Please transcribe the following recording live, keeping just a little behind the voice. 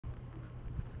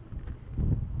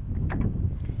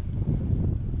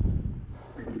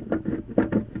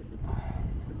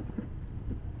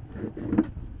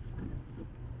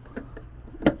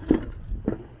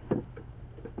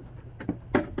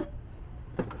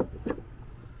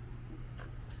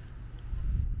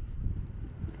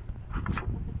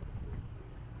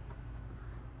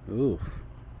Oof.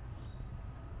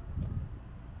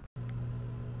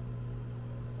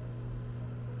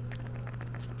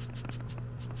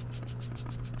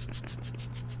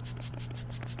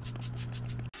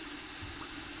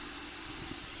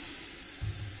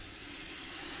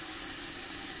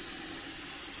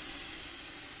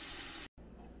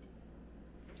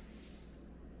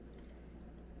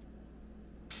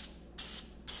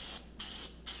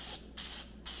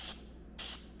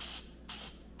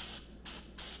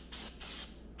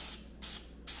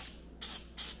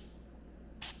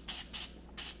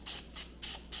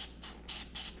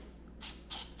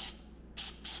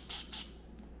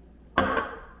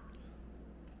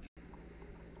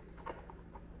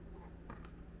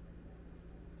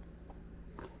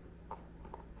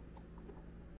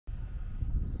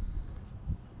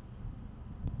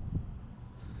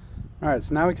 Alright,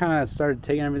 so now we kind of started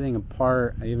taking everything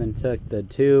apart. I even took the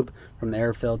tube from the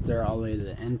air filter all the way to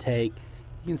the intake.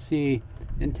 You can see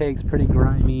intake's pretty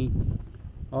grimy.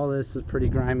 All this is pretty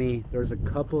grimy. There's a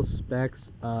couple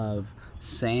specks of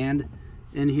sand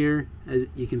in here. As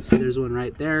you can see, there's one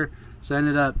right there. So I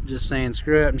ended up just saying,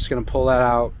 screw it, I'm just going to pull that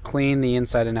out, clean the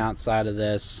inside and outside of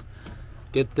this,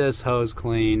 get this hose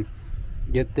clean,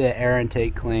 get the air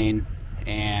intake clean,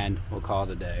 and we'll call it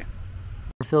a day.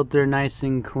 Filter nice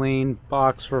and clean,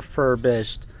 box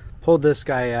refurbished, pulled this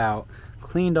guy out,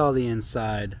 cleaned all the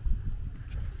inside,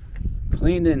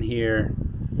 cleaned in here,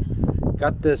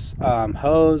 got this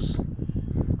hose,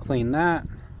 cleaned that,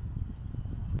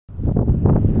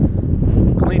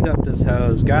 cleaned up this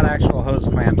hose, got actual hose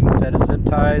clamps instead of zip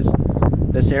ties.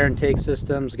 This air intake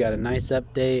system's got a nice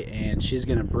update and she's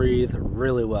gonna breathe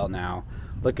really well now.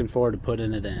 Looking forward to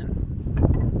putting it in.